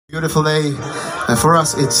Beautiful day. For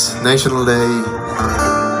us, it's National Day,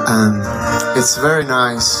 and it's very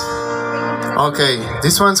nice. Okay,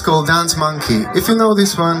 this one's called Dance Monkey. If you know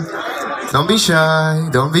this one, don't be shy,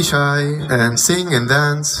 and sing and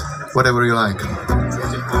dance, whatever you like.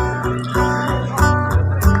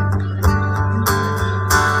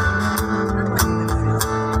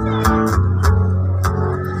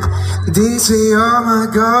 They say, oh my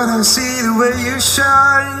God, I see the way you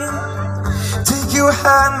shine. Take your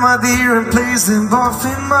hand, my dear, and place them both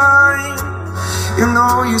in mine. You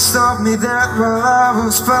know you stopped me dead while I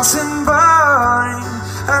was passing by,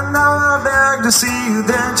 and now I beg to see you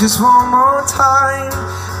then just one more time.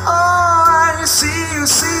 Oh, I see you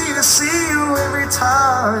every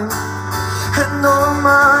time. And oh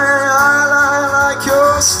my, I like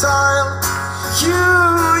your style. You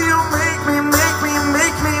make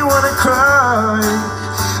me wanna cry.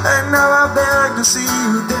 And now I beg to see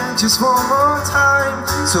you dance just one more time.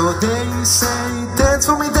 So there you say, dance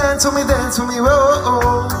for me, dance for me, dance for me,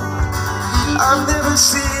 whoa. I've never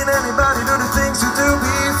seen anybody do the things you do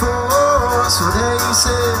before. So there you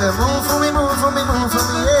say, move for me, move for me, move for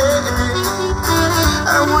me,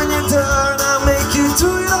 yeah. And when you're done, I'll make you do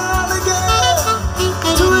it all again.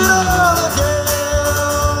 Do it all again.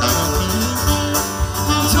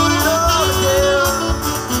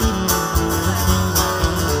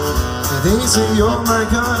 They say, oh my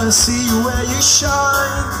God, I see you where you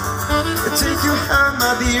shine. I take your hand,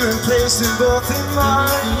 my dear, and place them both in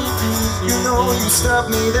mine. You know you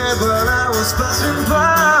stopped me there, but I was passing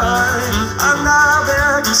by. And now I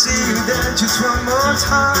beg to see you then just one more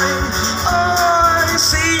time. Oh, I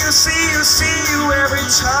see you every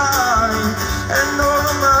time. And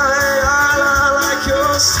oh my, I like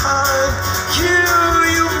your style.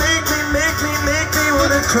 You make me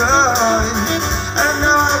wanna cry. And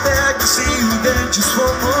now I beg to see you then just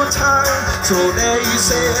one more time. So there you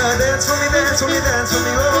say, dance for me, dance for me, dance for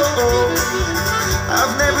me, oh.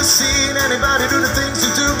 I've never seen anybody do the things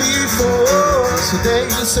you do before. So there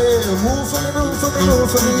you say, move for me, move for me,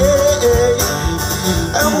 move for me,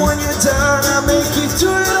 yeah. And when you're done, I'll make you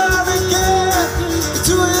do it all again.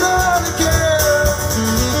 Do it all again.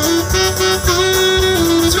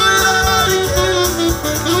 Do it all again.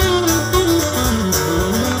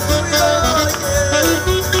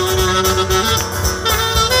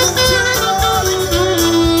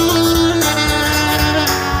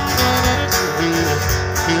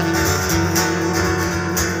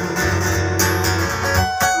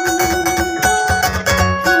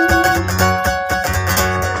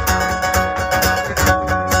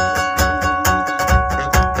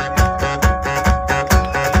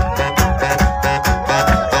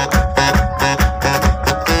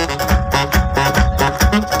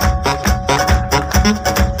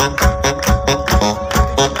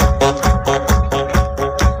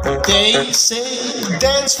 They say,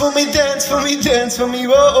 dance for me, dance for me, dance for me,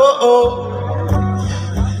 oh.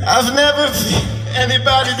 I've never seen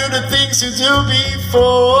anybody do the things you do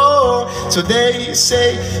before. So they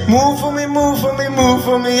say, move for me, move for me, move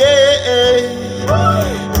for me, yeah.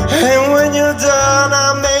 And when you're done,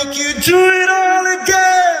 I'll make you do it all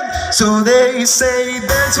again. So they say,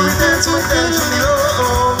 dance for me, dance for me, dance for me,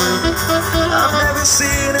 oh. I've never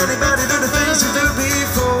seen anybody do the things you do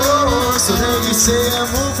before. So they say,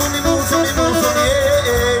 move for me, move for me, move for me,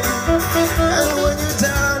 yeah. And when you're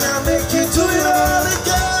down, I'll make you do it all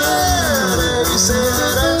again. They say,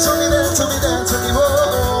 dance for me, dance for me, dance for me,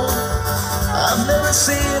 whoa. I've never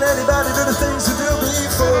seen anybody do the things you do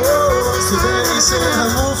before. So they say,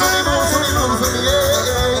 move for me, move for me, move for me,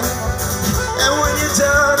 yeah. And when you're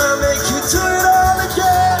down, I'll make you do it all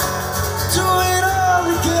again. Do it all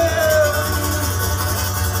again.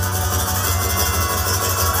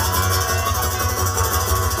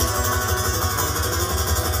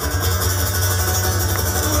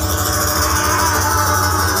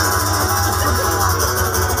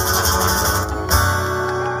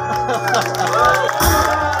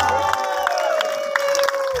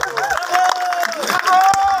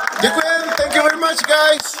 Thank you very much,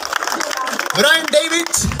 guys. Brian David.